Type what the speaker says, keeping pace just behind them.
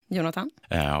Jonathan.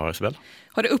 Ja, Isabel.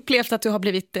 Har du upplevt att du har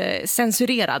blivit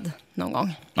censurerad någon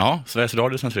gång? Ja, Sveriges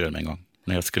Radio censurerade mig en gång.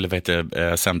 När jag skulle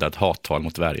sända ett hattal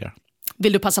mot dvärgar.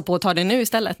 Vill du passa på att ta det nu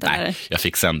istället? Nej, eller? jag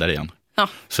fick sända det igen. Ja.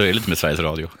 Så är det lite med Sveriges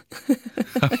Radio.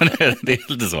 det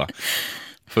är lite så.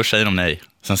 Först säger de nej,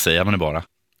 sen säger man det bara.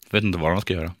 Jag vet inte vad de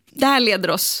ska göra. Det här leder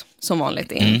oss som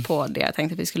vanligt in på det jag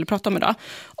tänkte att vi skulle prata om idag.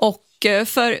 Och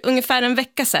för ungefär en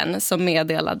vecka sedan så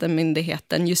meddelade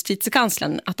myndigheten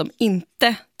Justitiekanslern att de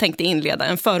inte tänkte inleda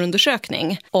en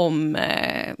förundersökning om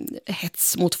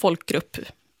hets mot folkgrupp.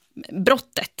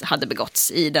 Brottet hade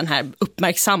begåtts i den här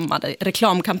uppmärksammade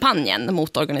reklamkampanjen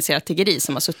mot organiserat tiggeri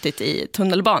som har suttit i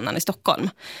tunnelbanan i Stockholm.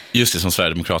 Just det, som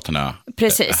Sverigedemokraterna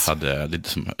hade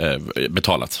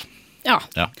betalat.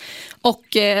 Ja. Och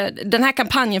den här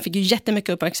kampanjen fick ju jättemycket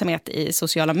uppmärksamhet i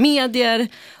sociala medier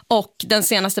och den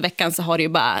senaste veckan så har det ju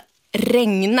bara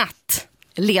regnat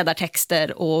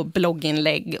ledartexter och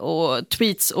blogginlägg och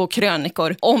tweets och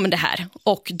krönikor om det här.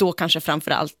 Och då kanske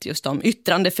framförallt just om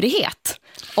yttrandefrihet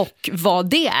och vad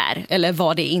det är eller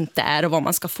vad det inte är och vad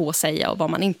man ska få säga och vad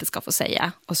man inte ska få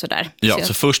säga och sådär. Ja,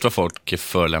 så först var folk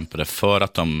förolämpade för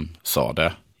att de sa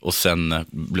det. Och sen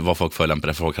var folk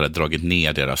förolämpade för att folk hade dragit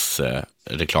ner deras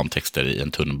reklamtexter i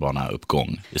en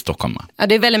tunnelbanauppgång i Stockholm. Ja,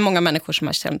 det är väldigt många människor som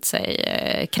har känt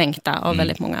sig kränkta av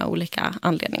väldigt många olika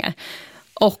anledningar.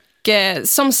 Och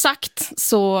som sagt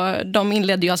så de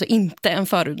inledde ju alltså inte en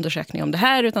förundersökning om det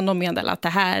här utan de meddelade att det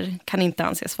här kan inte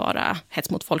anses vara hets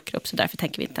mot folkgrupp så därför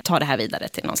tänker vi inte ta det här vidare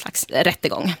till någon slags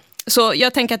rättegång. Så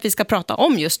jag tänker att vi ska prata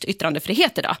om just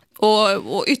yttrandefrihet idag.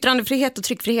 Och yttrandefrihet och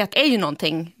tryckfrihet är ju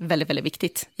någonting väldigt, väldigt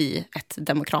viktigt i ett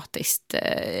demokratiskt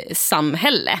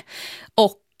samhälle.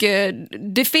 Och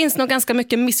det finns nog ganska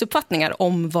mycket missuppfattningar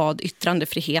om vad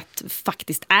yttrandefrihet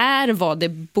faktiskt är, vad det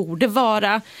borde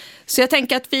vara. Så jag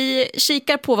tänker att vi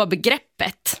kikar på vad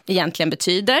begreppet egentligen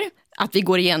betyder. Att vi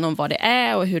går igenom vad det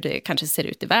är och hur det kanske ser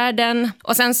ut i världen.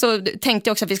 Och sen så tänkte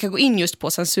jag också att vi ska gå in just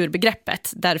på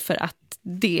censurbegreppet. Därför att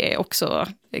det är också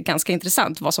ganska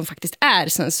intressant vad som faktiskt är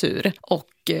censur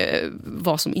och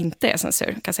vad som inte är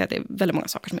censur. Jag kan säga att det är väldigt många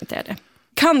saker som inte är det.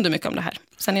 Kan du mycket om det här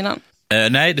sen innan?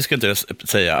 Nej, det ska jag inte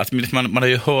säga. Att man har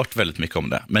ju hört väldigt mycket om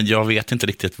det. Men jag vet inte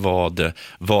riktigt vad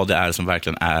det är som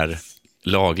verkligen är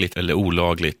lagligt eller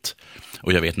olagligt.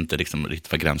 Och jag vet inte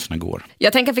riktigt var gränserna går.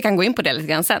 Jag tänker att vi kan gå in på det lite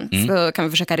grann sen. Så kan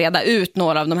vi försöka reda ut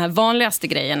några av de här vanligaste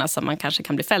grejerna som man kanske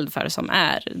kan bli fälld för som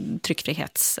är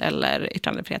tryckfrihets- eller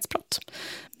yttrandefrihetsbrott.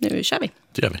 Nu kör vi.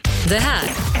 Det gör vi. Det här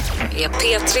är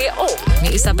P3 Om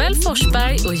med Isabel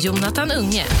Forsberg och Jonathan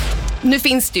Unge. Nu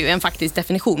finns det ju en faktisk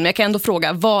definition, men jag kan ändå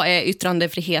fråga, vad är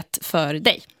yttrandefrihet för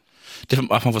dig? Det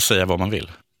är att man får säga vad man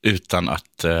vill utan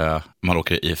att man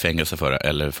åker i fängelse för det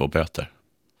eller får böter.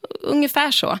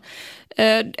 Ungefär så.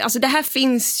 Alltså det här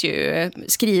finns ju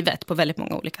skrivet på väldigt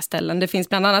många olika ställen. Det finns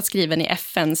bland annat skriven i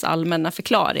FNs allmänna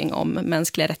förklaring om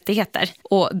mänskliga rättigheter.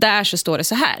 Och där så står det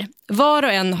så här. Var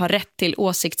och en har rätt till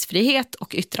åsiktsfrihet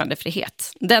och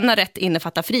yttrandefrihet. Denna rätt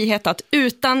innefattar frihet att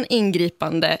utan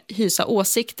ingripande hysa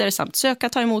åsikter samt söka,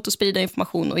 ta emot och sprida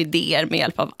information och idéer med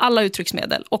hjälp av alla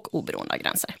uttrycksmedel och oberoende av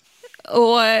gränser.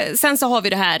 Och sen så har vi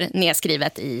det här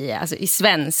nedskrivet i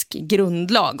svensk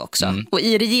grundlag också. Och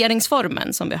i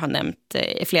regeringsformen som vi har nämnt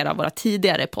i flera av våra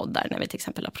tidigare poddar när vi till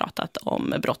exempel har pratat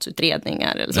om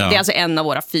brottsutredningar. Eller så. Ja. Det är alltså en av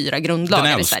våra 4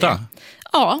 grundlagar i Sverige. Den äldsta?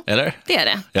 Ja, eller? Det är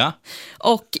det. Ja.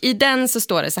 Och i den så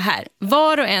står det så här.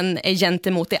 Var och en är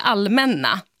gentemot det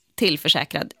allmänna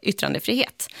tillförsäkrad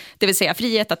yttrandefrihet. Det vill säga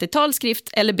frihet att i talskrift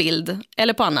eller bild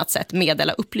eller på annat sätt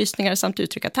meddela upplysningar samt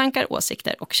uttrycka tankar,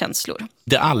 åsikter och känslor.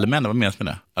 Det allmänna, vad menas med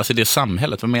det? Alltså det är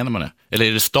samhället, vad menar man det? Eller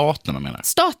är det staten man menar?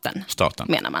 Staten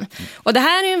menar man. Och det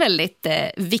här är en väldigt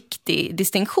viktig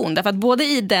distinktion därför att både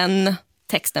i den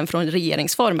texten från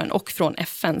regeringsformen och från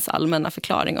FNs allmänna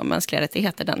förklaring om mänskliga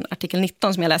rättigheter, den artikel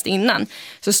 19 som jag läste innan,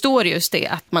 så står det just det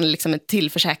att man liksom är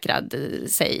tillförsäkrad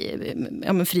sig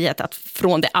frihet att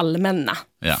från det allmänna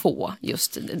få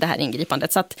just det här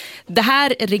ingripandet. Så att det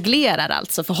här reglerar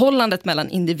alltså förhållandet mellan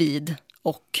individ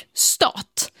och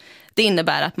stat. Det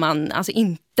innebär att man alltså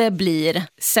inte blir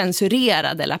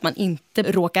censurerad eller att man inte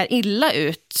råkar illa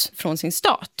ut från sin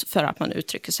stat för att man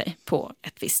uttrycker sig på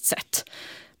ett visst sätt.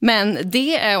 Men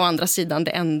det är å andra sidan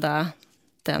det enda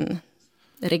den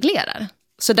reglerar.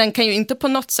 Så den kan ju inte på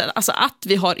något sätt, alltså att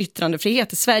vi har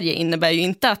yttrandefrihet i Sverige innebär ju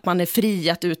inte att man är fri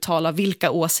att uttala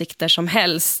vilka åsikter som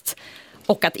helst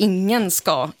och att ingen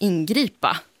ska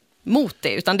ingripa mot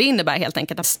det, utan det innebär helt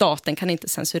enkelt att staten kan inte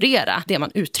censurera det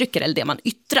man uttrycker eller det man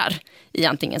yttrar i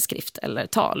antingen skrift eller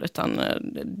tal, utan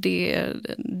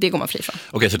det går man fri från.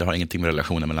 Okej, så det har ingenting med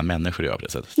relationer mellan människor att göra på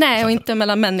det sättet? Nej, och inte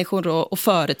mellan människor och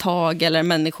företag eller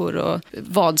människor och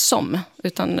vad som,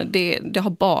 utan det har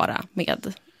bara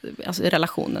med alltså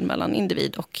relationen mellan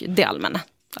individ och det allmänna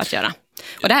att göra.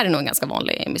 Och det här är nog en ganska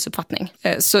vanlig missuppfattning.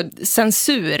 Så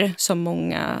censur som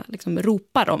många liksom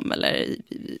ropar om eller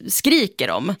skriker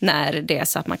om när det är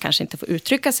så att man kanske inte får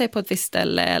uttrycka sig på ett visst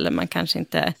ställe eller man kanske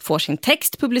inte får sin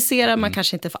text publicerad, man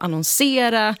kanske inte får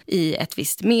annonsera i ett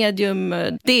visst medium.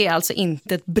 Det är alltså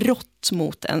inte ett brott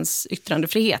mot ens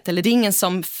yttrandefrihet. Eller det är ingen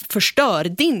som förstör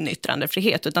din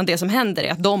yttrandefrihet, utan det som händer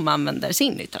är att de använder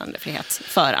sin yttrandefrihet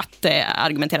för att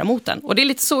argumentera mot den. Och det är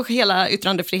lite så hela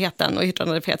yttrandefriheten och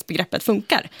yttrandefrihetsbegreppet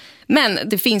funkar. Men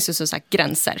det finns ju så sagt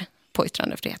gränser på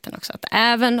yttrandefriheten också. Att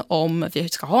även om vi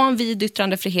ska ha en vid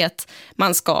yttrandefrihet,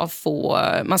 man ska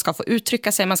få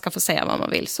uttrycka sig, man ska få säga vad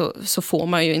man vill, så får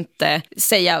man ju inte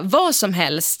säga vad som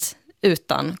helst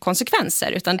utan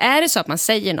konsekvenser. Utan är det så att man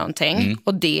säger någonting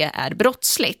och det är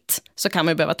brottsligt, så kan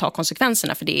man ju behöva ta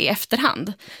konsekvenserna för det i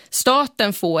efterhand.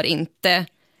 Staten får inte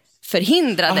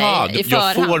förhindra dig i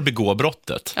förhand. Jag får begå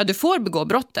brottet. Ja, du får begå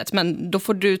brottet, men då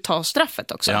får du ta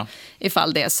straffet också. Ja.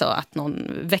 Ifall det är så att någon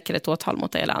väcker ett åtal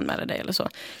mot dig eller anmäler dig eller så.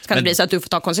 Så kan det bli så att du får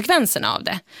ta konsekvenserna av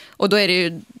det. Och då är det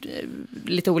ju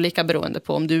lite olika beroende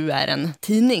på om du är en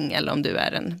tidning eller om du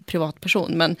är en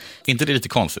privatperson. Men inte det lite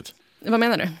konstigt? Vad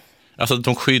menar du? Alltså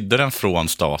de skyddar den från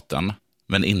staten,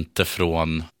 men inte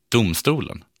från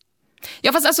domstolen.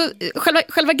 Ja, fast alltså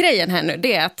själva grejen här nu,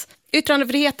 det är att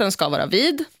yttrandefriheten ska vara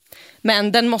vid.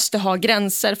 Men den måste ha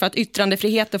gränser, för att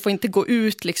yttrandefriheten får inte gå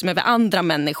ut liksom över andra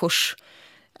människors...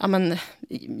 Ja, men,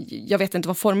 jag vet inte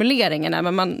vad formuleringen är,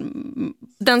 men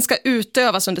den ska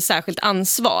utövas under särskilt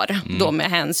ansvar då med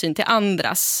hänsyn till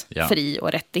andras fri-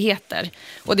 och rättigheter.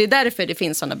 Och det är därför det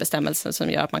finns sådana bestämmelser som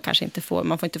gör att man kanske inte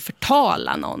får inte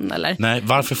förtala någon. Eller... Nej,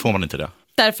 varför får man inte det?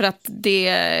 Därför att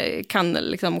det kan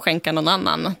liksom skänka någon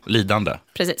annan lidande.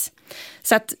 Precis.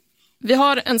 Så att vi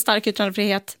har en stark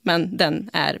yttrandefrihet, men den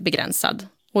är begränsad.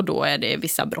 Och då är det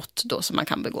vissa brott då som man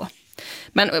kan begå.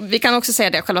 Men vi kan också säga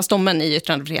det, själva stommen i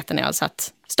yttrandefriheten är alltså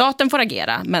att staten får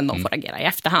agera, men de får agera i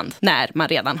efterhand när man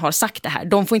redan har sagt det här.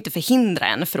 De får inte förhindra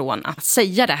en från att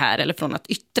säga det här eller från att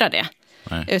yttra det.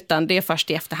 Nej. Utan det är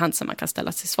först i efterhand som man kan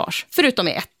ställa sig svars. Förutom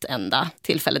i ett enda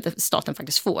tillfälle där staten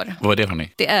faktiskt får. Vad är det för ni?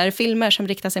 Det är filmer som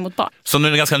riktar sig mot barn. Så nu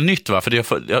är det ganska nytt, va?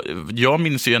 För jag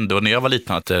minns ju ändå när jag var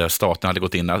liten att staten hade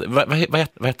gått in.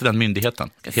 Vad heter den myndigheten?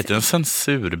 Heter den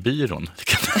Censurbyrån?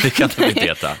 Det kan det inte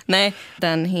heta. Nej,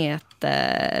 den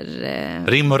heter...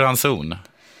 Rim och ranson.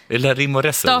 Eller rim och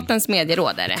reson. Statens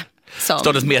medieråd är det.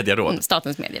 Statens medieråd.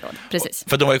 Statens medieråd, precis.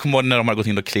 För de har ju kommit när de har gått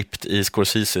in och klippt i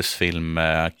Scorseses film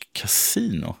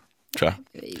Casino, tror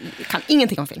jag. Jag kan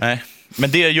ingenting om film. Nej,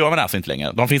 men det gör man alltså inte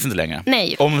längre. De finns inte längre.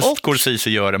 Nej. Om Scorsese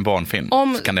gör en barnfilm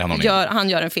så kan det ha någon han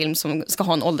gör en film som ska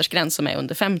ha en åldersgräns som är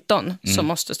under 15 så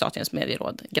måste Statens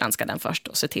medieråd granska den först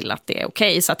och se till att det är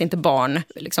okej, så att inte barn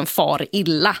liksom far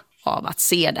illa av att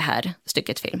se det här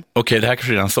stycket film. Okej, det här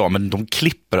kanske redan sa, men de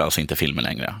klipper alltså inte filmen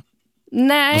längre.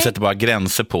 Nej. De sätter bara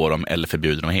gränser på dem eller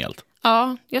förbjuder dem helt.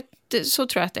 Ja, så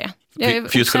tror jag att det är.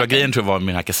 För just själva grejen tror jag var med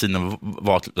den här Casino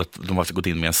var att de har gått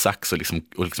in med en sax och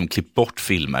liksom klippt bort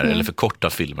filmer eller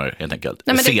förkortat filmer helt enkelt.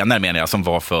 Nej, scener menar jag som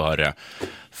var för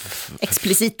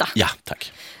explicita. Ja,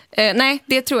 tack. Nej,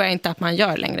 det tror jag inte att man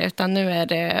gör längre, utan nu är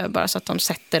det bara så att de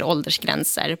sätter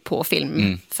åldersgränser på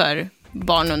film för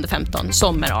barn under 15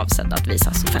 som är avsedda att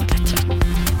visas offentligt.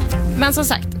 Men som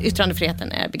sagt,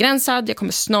 yttrandefriheten är begränsad. Jag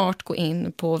kommer snart gå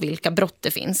in på vilka brott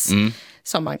det finns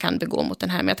som man kan begå mot den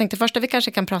här. Men jag tänkte först att vi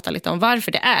kanske kan prata lite om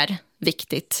varför det är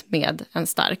viktigt med en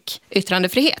stark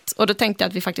yttrandefrihet. Och då tänkte jag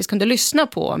att vi faktiskt kunde lyssna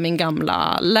på min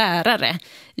gamla lärare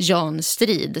Jan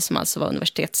Strid, som alltså var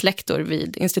universitetslektor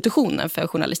vid institutionen för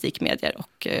journalistik, medier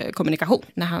och kommunikation,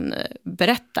 när han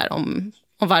berättar om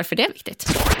varför det är viktigt.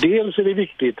 Dels är det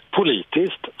viktigt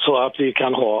politiskt så att vi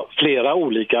kan ha flera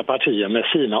olika partier med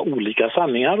sina olika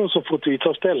sanningar och så får vi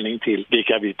ta ställning till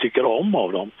vilka vi tycker om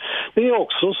av dem. Det är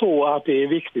också så att det är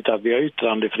viktigt att vi har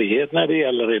yttrandefrihet när det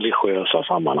gäller religiösa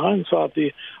sammanhang så att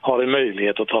vi har en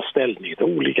möjlighet att ta ställning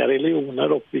till olika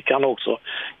religioner och vi kan också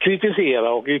kritisera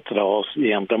och yttra oss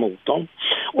gentemot dem.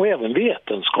 Och även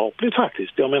vetenskapligt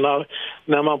faktiskt. Jag menar,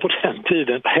 när man på den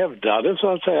tiden hävdade så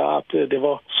att säga att det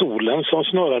var solen som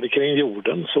snurrade kring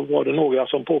jorden så var det några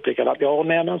som påpekade att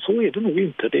men så är det nog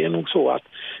inte. Det är nog så att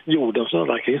jorden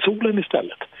snurrar kring solen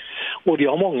istället. Och det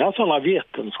har många sådana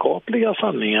vetenskapliga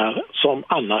sanningar som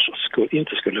annars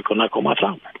inte skulle kunna komma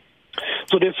fram.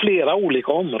 Så det är flera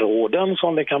olika områden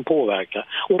som det kan påverka.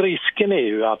 Och risken är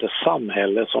ju att ett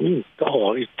samhälle som inte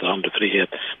har yttrandefrihet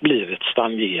blir ett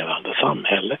stagnerande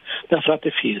samhälle. Därför att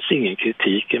det finns ingen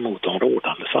kritik emot de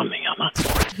rådande sanningarna.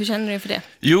 Hur känner du för det?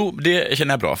 Jo, det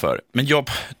känner jag bra för. Men jag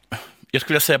skulle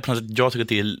vilja säga på något sätt, jag tycker att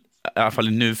det är, i alla fall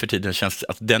nu för tiden, känns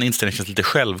att den inställningen känns lite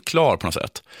självklar på något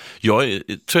sätt. Jag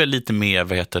tror jag är lite mer,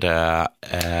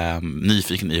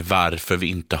 nyfiken i varför vi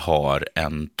inte har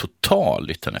en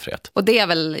total yttrandefrihet. Och det är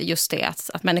väl just det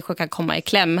att människor kan komma i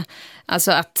kläm.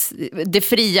 Alltså att det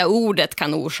fria ordet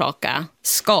kan orsaka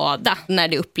skada när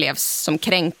det upplevs som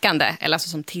kränkande, eller alltså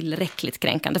som tillräckligt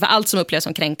kränkande. För allt som upplevs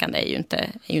som kränkande är ju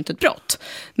inte ett brott.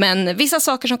 Men vissa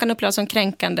saker som kan upplevas som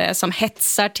kränkande, som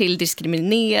hetsar till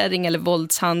diskriminering eller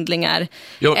våldshandlingar,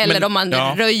 eller om man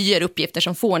röjer uppgifter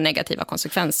som får negativa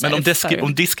konsekvenser. Men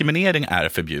om diskriminering är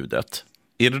förbjudet,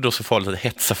 är det då så farligt att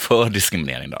hetsa för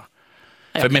diskriminering då?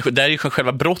 För människor, där är ju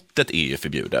själva brottet är ju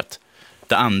förbjudet.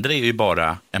 Det andra är ju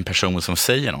bara en person som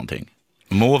säger någonting.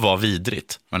 Må vara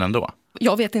vidrigt, men ändå.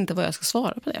 Jag vet inte vad jag ska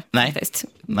svara på det. Nej.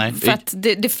 För att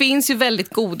det finns ju väldigt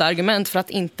goda argument för att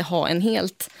inte ha en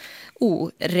helt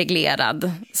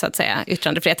oreglerad, så att säga,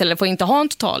 yttrandefrihet, eller får inte ha en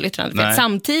total yttrandefrihet. Nej.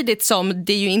 Samtidigt som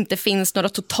det ju inte finns några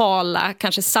totala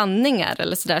kanske sanningar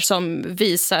eller så där som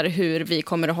visar hur vi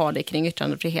kommer att ha det kring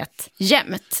yttrandefrihet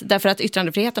jämt. Därför att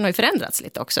yttrandefriheten har ju förändrats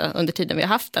lite också under tiden vi har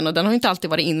haft den, och den har ju inte alltid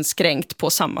varit inskränkt på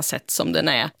samma sätt som den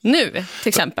är nu, till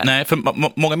exempel. Nej, för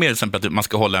många mer exempel att man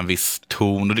ska hålla en viss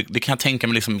ton, och det kan jag tänka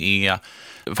mig liksom är,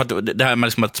 för att det här med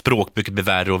liksom att språkbruket blir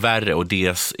värre och värre, och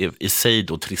det i sig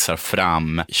då trissar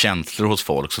fram känslor hos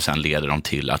folk, så sen leder de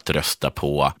till att rösta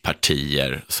på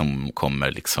partier som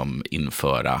kommer liksom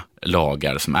införa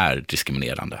lagar som är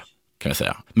diskriminerande, kan jag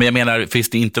säga. Men jag menar, finns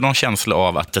det inte någon känsla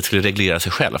av att det skulle reglera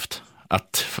sig självt?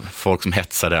 Att folk som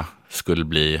hetsade skulle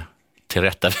bli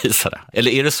tillrättavisade?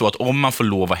 Eller är det så att om man får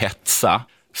lov att hetsa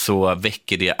så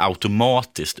väcker det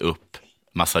automatiskt upp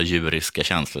massa djuriska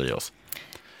känslor i oss?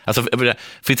 Alltså,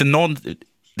 finns det någon...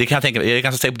 Det kan jag tänka, jag är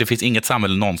ganska säker på att det finns inget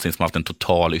samhälle någonsin som har haft en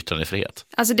total yttrandefrihet.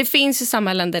 Alltså det finns ju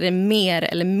samhällen där det är mer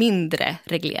eller mindre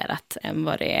reglerat än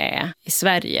vad det är i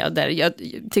Sverige. Och där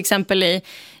till exempel i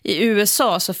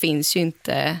USA så finns ju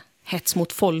inte hets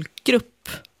mot folkgrupp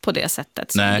på det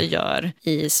sättet som det gör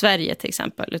i Sverige till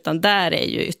exempel. Utan där är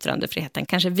ju yttrandefriheten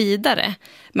kanske vidare.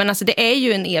 Men alltså det är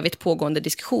ju en evigt pågående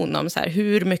diskussion om så här,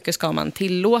 hur mycket ska man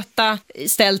tillåta,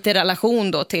 ställt i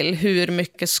relation då till hur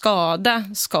mycket skada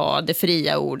ska det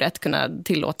fria ordet kunna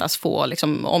tillåtas få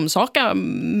liksom omsaka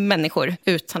människor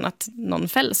utan att någon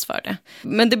fälls för det.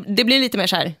 Men det blir lite mer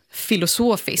så här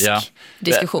filosofisk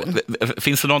diskussion.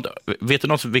 Finns det något, vet du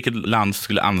något vilket land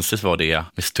skulle anses vara det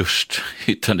med störst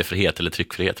yttrandefrihet eller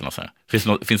tryckfrihet eller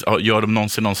något sånt? Gör de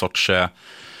någonsin någon sorts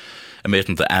jag vet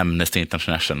inte, Amnesty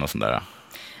International och sånt där?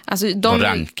 Alltså de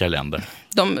rankar länder.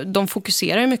 De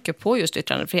fokuserar ju mycket på just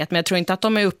yttrandefrihet, men jag tror inte att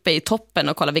de är uppe i toppen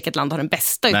och kollar vilket land har den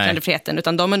bästa yttrandefriheten,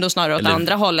 utan de är då snarare åt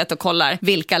andra hållet och kollar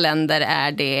vilka länder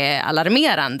är det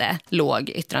alarmerande låg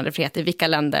yttrandefrihet, i vilka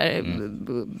länder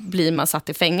blir man satt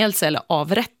i fängelse eller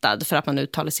avrättad för att man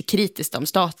uttalar sig kritiskt om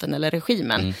staten eller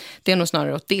regimen. Det är nog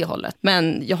snarare åt det hållet.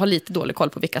 Men jag har lite dålig koll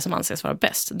på vilka som anses vara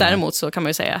bäst. Däremot så kan man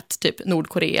ju säga att typ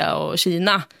Nordkorea och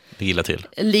Kina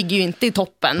ligger ju inte i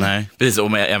toppen. Nej, precis.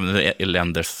 Och även i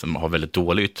länder som har väldigt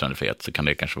dålig yttrandefrihet så kan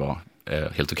det kanske vara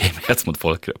helt okej med hets mot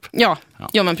folkgrupp. Ja,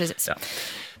 men precis. Ja.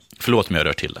 Förlåt om jag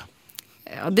rör till det.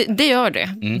 Ja, det gör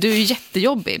det. Du är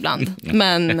jättejobbig ibland.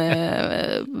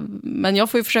 Men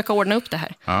jag får ju försöka ordna upp det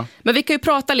här. Ja. Men vi kan ju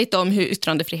prata lite om hur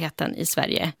yttrandefriheten i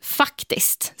Sverige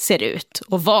faktiskt ser ut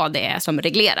och vad det är som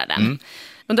reglerar den.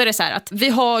 Och då är det så här att vi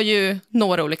har ju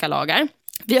några olika lagar.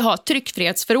 Vi har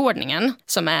tryckfrihetsförordningen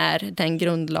som är den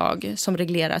grundlag som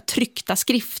reglerar tryckta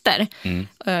skrifter.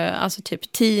 Alltså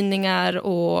typ tidningar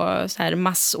och så här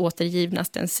massåtergivna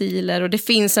stenciler. Och det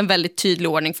finns en väldigt tydlig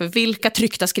ordning för vilka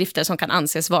tryckta skrifter som kan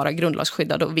anses vara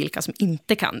grundlagsskyddade och vilka som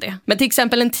inte kan det. Men till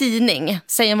exempel en tidning,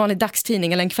 säg en vanlig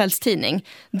dagstidning eller en kvällstidning,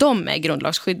 de är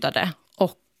grundlagsskyddade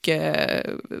och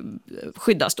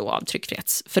skyddas då av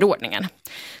tryckfrihetsförordningen.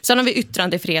 Sen har vi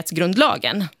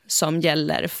yttrandefrihetsgrundlagen som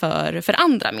gäller för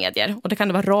andra medier. Och det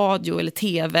kan vara radio eller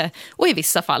tv och i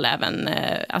vissa fall även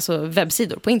alltså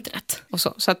webbsidor på internet. Och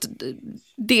så att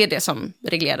det är det som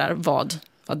reglerar vad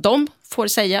de får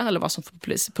säga eller vad som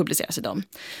får publiceras i dem.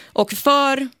 Och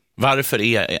varför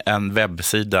är en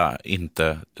webbsida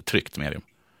inte tryckt medium?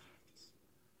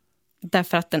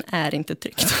 Därför att den är inte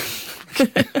tryckt.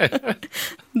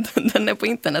 Den är på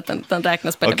internet, den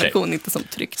räknas per definition inte som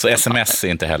tryckt. Så sms är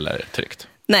inte heller tryckt?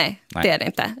 Nej, det är det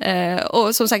inte.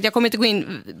 Och som sagt, jag kommer inte gå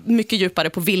in mycket djupare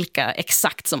på vilka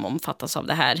exakt som omfattas av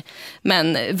det här.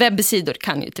 Men webbsidor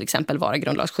kan ju till exempel vara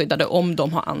grundlagsskyddade om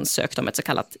de har ansökt om ett så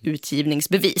kallat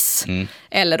utgivningsbevis.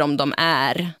 Eller om de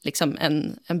är liksom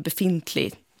en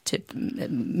befintlig typ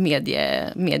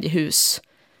mediehus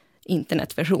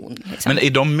internetversion. Liksom. Men är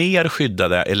de mer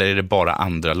skyddade eller är det bara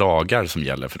andra lagar som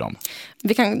gäller för dem?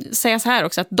 Vi kan säga så här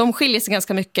också att de skiljer sig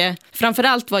ganska mycket,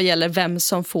 framförallt vad gäller vem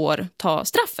som får ta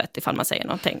straffet ifall man säger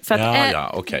någonting. För att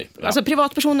okej. Alltså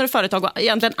privatpersoner och företag och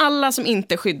egentligen alla som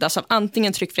inte skyddas av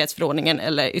antingen tryckfrihetsförordningen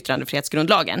eller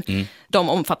yttrandefrihetsgrundlagen, de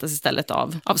omfattas istället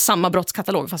av samma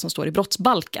brottskatalog fast som står i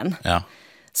brottsbalken. Ja.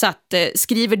 Så att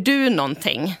skriver du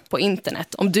någonting på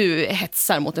internet, om du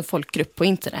hetsar mot en folkgrupp på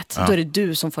internet, då är det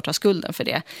du som får ta skulden för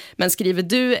det. Men skriver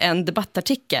du en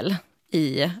debattartikel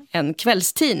i en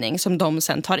kvällstidning som de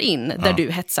sen tar in där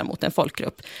du hetsar mot en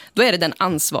folkgrupp, då är det den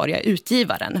ansvariga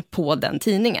utgivaren på den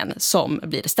tidningen som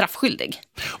blir straffskyldig.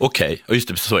 Okej, och just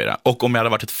det, så är det. Och om jag hade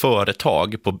varit ett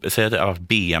företag, säg att jag var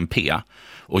BNP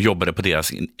och jobbade på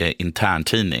deras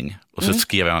interntidning och så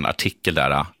skrev jag en artikel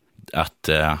där att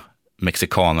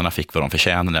mexikanerna fick vad de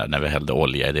förtjänade när vi hällde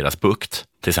olja i deras bukt,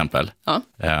 till exempel. Ja.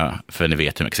 För ni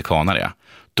vet hur mexikaner är.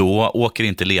 Då åker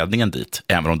inte ledningen dit,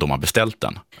 även om de har beställt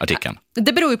den artikeln.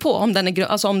 Det beror ju på om den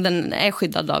är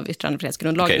skyddad av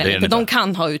yttrandefrihetsgrundlagen. Okay, de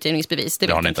kan ha utgivningsbevis, det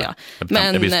vet inte jag.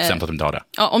 Men det blir bestämt att de inte har det.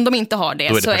 Ja, om de inte har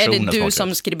det så är det du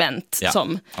som skribent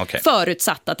som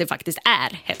förutsatt att det faktiskt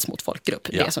är hets mot folkgrupp,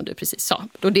 det som du precis sa.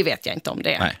 Och det vet jag inte om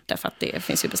det är, därför att det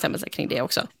finns ju bestämmelser kring det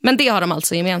också. Men det har de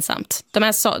alltså gemensamt.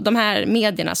 De här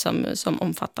medierna som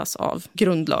omfattas av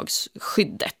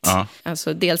grundlagsskyddet,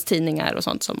 alltså dels tidningar och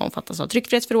sånt som omfattas av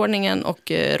tryckfrihetsförordningen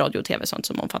och radio och tv sånt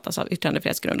som omfattas av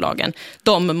yttrandefrihetsgrundlagen,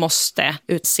 de måste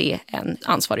utse en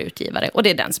ansvarig utgivare och det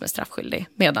är den som är straffskyldig.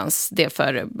 Medan det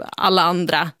för alla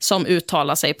andra som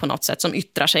uttalar sig på något sätt, som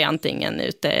yttrar sig antingen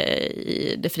ute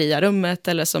i det fria rummet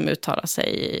eller som uttalar sig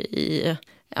i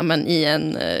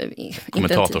en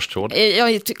kommentatorstråd.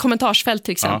 I ett kommentarsfält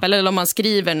till exempel, eller om man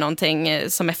skriver någonting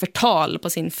som är förtal på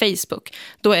sin Facebook,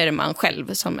 då är det man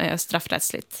själv som är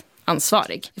straffrättsligt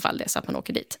ansvarig ifall det är så att man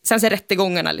åker dit. Sen ser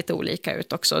rättegångarna lite olika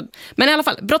ut också. Men i alla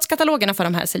fall, brottskatalogerna för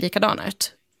de här ser likadana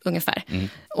ut ungefär.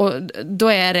 Och då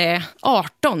är det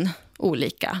 18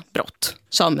 olika brott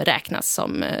som räknas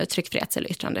som tryckfrihets-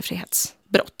 eller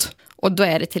yttrandefrihetsbrott. Och då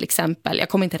är det till exempel, jag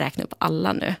kommer inte räkna upp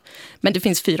alla nu, men det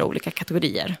finns 4 olika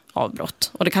kategorier av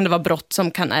brott. Och det kan vara brott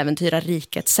som kan äventyra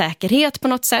rikets säkerhet på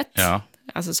något sätt. Ja.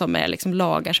 Alltså som är liksom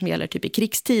lagar som gäller typ i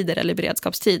krigstider eller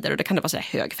beredskapstider. Och det kan vara så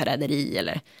här högförräderi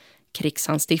eller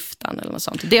krigsanstiftan eller något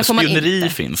sånt. Det får man spioneri inte.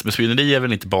 Finns, men spioneri är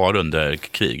väl inte bara under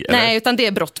krig? Eller? Nej, utan det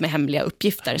är brott med hemliga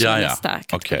uppgifter som nästa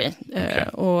kategori. Okay.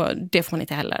 Och det får man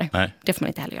inte heller. Det får man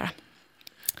inte heller göra.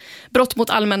 Brott mot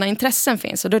allmänna intressen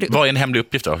finns. Och då är det vad är en hemlig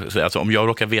uppgift då? Alltså, om jag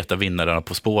råkar veta vinnarna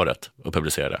På spåret och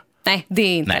publicera det? Nej, det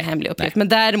är inte en hemlig uppgift. Men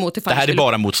däremot det här är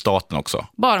bara mot staten också?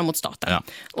 Bara mot staten. Ja.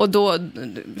 Och då,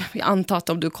 jag antar att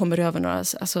om du kommer över några,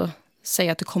 alltså säg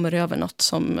att du kommer över något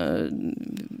som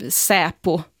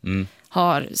Säpo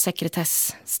har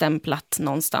sekretessstämplat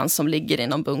någonstans som ligger i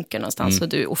någon bunker någonstans och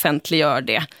du offentliggör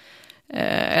det.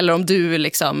 Eller om du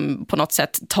liksom på något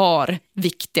sätt tar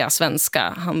viktiga svenska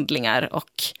handlingar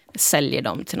och säljer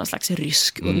dem till någon slags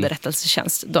rysk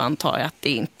underrättelsetjänst, då antar jag att det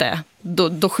inte,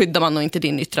 då skyddar man nog inte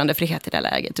din yttrandefrihet i det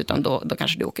läget, utan då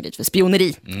kanske du åker dit för spioneri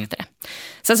efter det.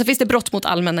 Sen så finns det brott mot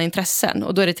allmänna intressen,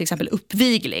 och då är det till exempel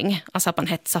uppvigling, alltså att man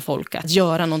hetsar folk att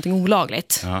göra någonting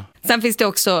olagligt. Ja. Sen finns det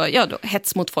också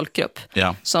hets mot folkgrupp,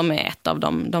 som är ett av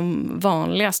de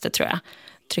vanligaste, tror jag,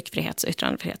 tryckfrihets- och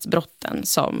yttrandefrihetsbrotten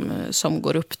som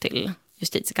går upp till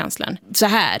justitiekanslern. Så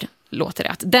här låter det: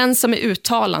 att den som är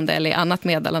uttalande eller annat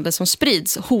meddelande som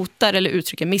sprids hotar eller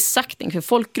uttrycker missaktning för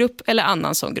folkgrupp eller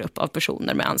annan sån grupp av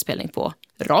personer med anspelning på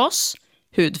ras,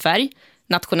 hudfärg,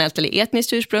 nationellt eller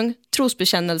etniskt ursprung,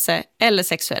 trosbekännelse eller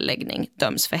sexuell läggning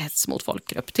döms för hets mot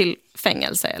folkgrupp till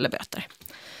fängelse eller böter.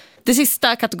 Det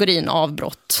sista kategorin av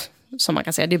brott som man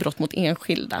kan säga, det är brott mot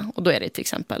enskilda, och då är det till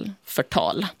exempel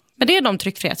förtal. Men det är de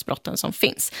tryckfrihetsbrotten som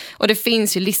finns. Och det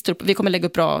finns ju listor, vi kommer lägga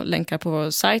upp bra länkar på vår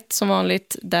sajt som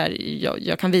vanligt, där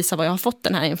jag kan visa var jag har fått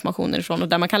den här informationen ifrån och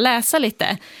där man kan läsa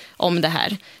lite om det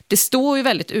här. Det står ju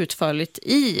väldigt utförligt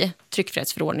i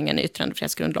tryckfrihetsförordningen, i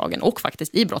yttrandefrihetsgrundlagen och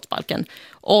faktiskt i brottsbalken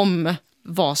om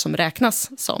vad som räknas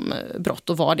som brott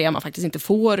och vad det är man faktiskt inte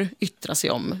får yttra sig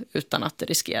om utan att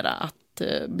riskera att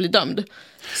bli dömd.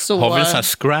 Så, har vi en sån här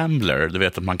scrambler, du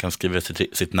vet att man kan skriva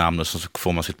sitt namn och så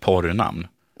får man sitt porrnamn.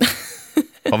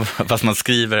 Fast man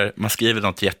skriver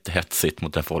något jättehetsigt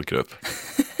mot en folkgrupp.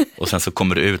 Och sen så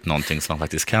kommer det ut någonting som man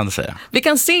faktiskt kan säga. Vi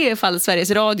kan se ifall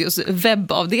Sveriges Radios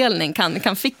webbavdelning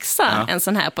kan fixa en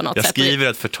sån här på något sätt. Jag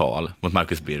skriver ett förtal mot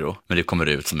Marcus Birro, men det kommer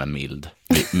ut som en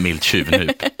mild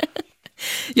tjuvnyp.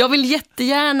 Jag vill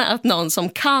jättegärna att någon som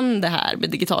kan det här med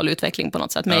digital utveckling på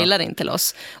något sätt mejlar in till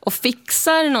oss och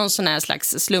fixar någon sån här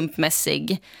slags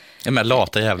slumpmässig... Ja, men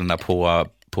lata jävlarna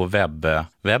på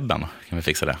webben, kan vi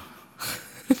fixa det?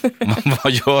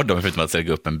 Vad gör de förutom att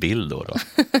lägga upp en bild då?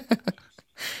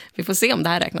 Vi får se om det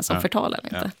här räknas som förtal eller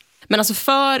inte. Men alltså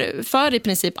för i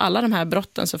princip alla de här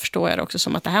brotten så förstår jag det också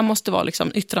som att det här måste vara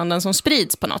liksom yttranden som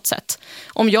sprids på något sätt.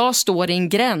 Om jag står i en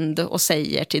gränd och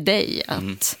säger till dig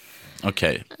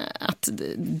att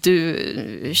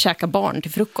du käkar barn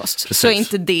till frukost, så är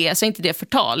inte det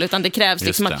förtal, utan det krävs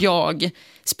liksom att jag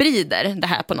sprider det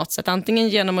här på något sätt, antingen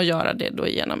genom att göra det då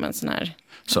genom en sån här...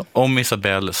 Så om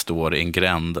Isabelle står i en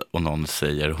gränd och någon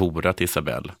säger hora till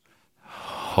Isabelle,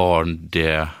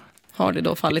 har det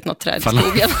då fallit något träd i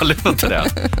skogen? Fallit något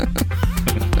träd.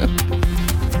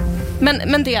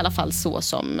 Men det är i alla fall så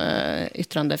som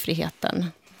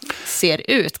yttrandefriheten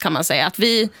ser ut, kan man säga. Att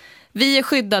vi är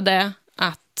skyddade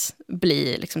att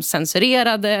bli liksom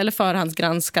censurerade eller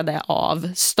förhandsgranskade av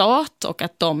stat, och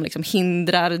att de liksom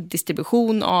hindrar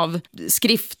distribution av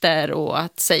skrifter och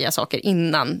att säga saker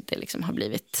innan det liksom har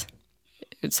blivit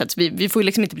utsatt. Vi får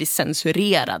liksom inte bli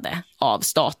censurerade av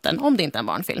staten om det inte är en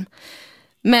barnfilm.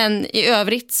 Men i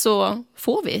övrigt så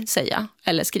får vi säga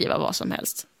eller skriva vad som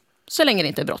helst, så länge det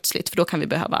inte är brottsligt, för då kan vi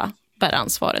behöva bära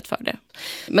ansvaret för det.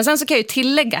 Men sen så kan jag ju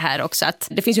tillägga här också att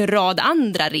det finns ju en rad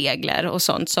andra regler och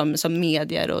sånt som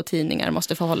medier och tidningar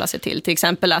måste förhålla sig till. Till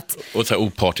exempel att... Och så här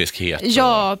opartiskhet.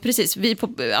 Ja, precis.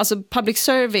 Alltså public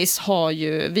service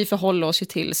vi förhåller oss ju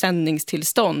till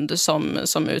sändningstillstånd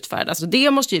som utfärdas. Och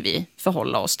det måste ju vi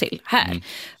förhålla oss till här.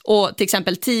 Och till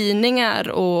exempel tidningar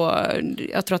och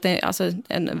jag tror att det är alltså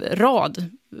en rad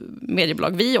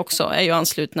mediebolag, vi också är ju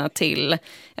anslutna till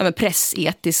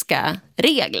pressetiska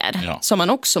regler som man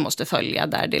också måste följa,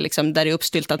 där det är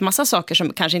uppstyltat massa saker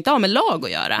som kanske inte har med lag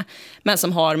att göra, men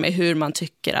som har med hur man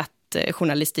tycker att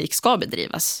journalistik ska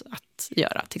bedrivas att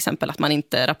göra. Till exempel att man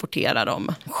inte rapporterar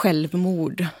om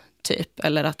självmord typ,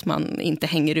 eller att man inte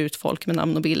hänger ut folk med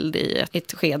namn och bild i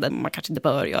ett skede man kanske inte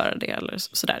bör göra det eller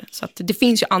sådär. Så att det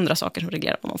finns ju andra saker som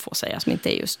reglerar vad man får säga som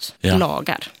inte är just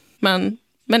lagar.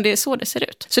 Men det är så det ser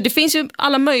ut. Så det finns ju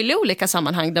alla möjliga olika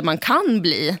sammanhang där man kan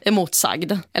bli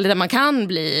emotsagd. Eller där man kan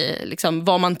bli liksom,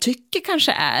 vad man tycker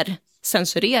kanske är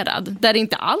censurerad. Där det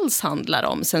inte alls handlar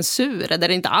om censur. Där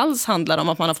det inte alls handlar om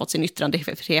att man har fått sin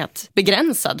yttrandefrihet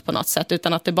begränsad på något sätt.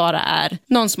 Utan att det bara är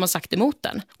någon som har sagt emot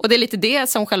den. Och det är lite det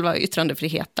som själva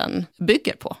yttrandefriheten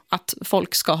bygger på. Att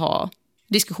folk ska ha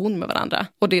diskussion med varandra.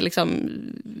 Och det är liksom,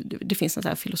 det finns en sån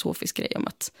här filosofisk grej om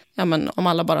att om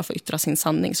alla bara får yttra sin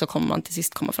sanning så kommer man till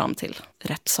sist komma fram till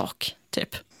rätt sak,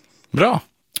 typ. Bra.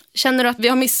 Känner du att vi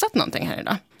har missat någonting här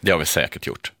idag? Det har vi säkert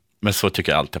gjort. Men så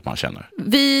tycker jag alltid att man känner.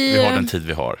 Vi har den tid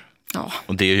vi har. Ja.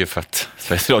 Och det är ju för att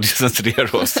Sveriges Radio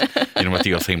censurerar oss genom att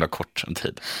ge oss så himla kort en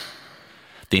tid.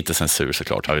 Det är inte censur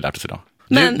såklart, har vi lärt oss idag.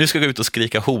 Nu ska vi gå ut och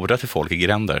skrika hora till folk i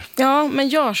gränder. Ja, men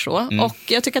gör så. Och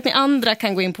jag tycker att ni andra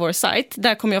kan gå in på vår sajt.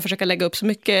 Där kommer jag försöka lägga upp så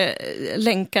mycket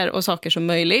länkar och saker som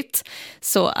möjligt.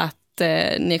 Så att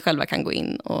ni själva kan gå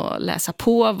in och läsa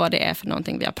på vad det är för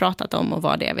någonting vi har pratat om och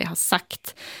vad det är vi har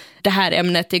sagt. Det här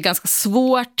ämnet är ganska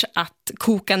svårt att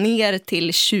koka ner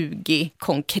till 20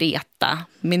 konkreta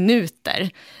minuter.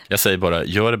 Jag säger bara,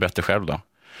 gör det bättre själv då.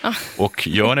 Och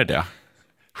gör ni det,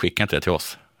 skicka inte det till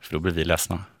oss. För då blir vi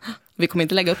ledsna. Vi kommer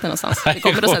inte lägga upp det någonstans. Vi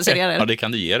kommer att censurera det. Ja, det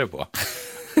kan du ge det på.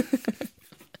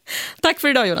 Tack för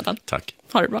idag, Jonathan. Tack.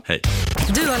 Ha det bra. Hej.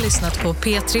 Du har lyssnat på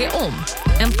P3 Om.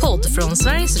 En podd från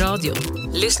Sveriges Radio.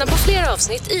 Lyssna på fler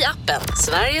avsnitt i appen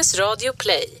Sveriges Radio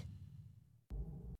Play.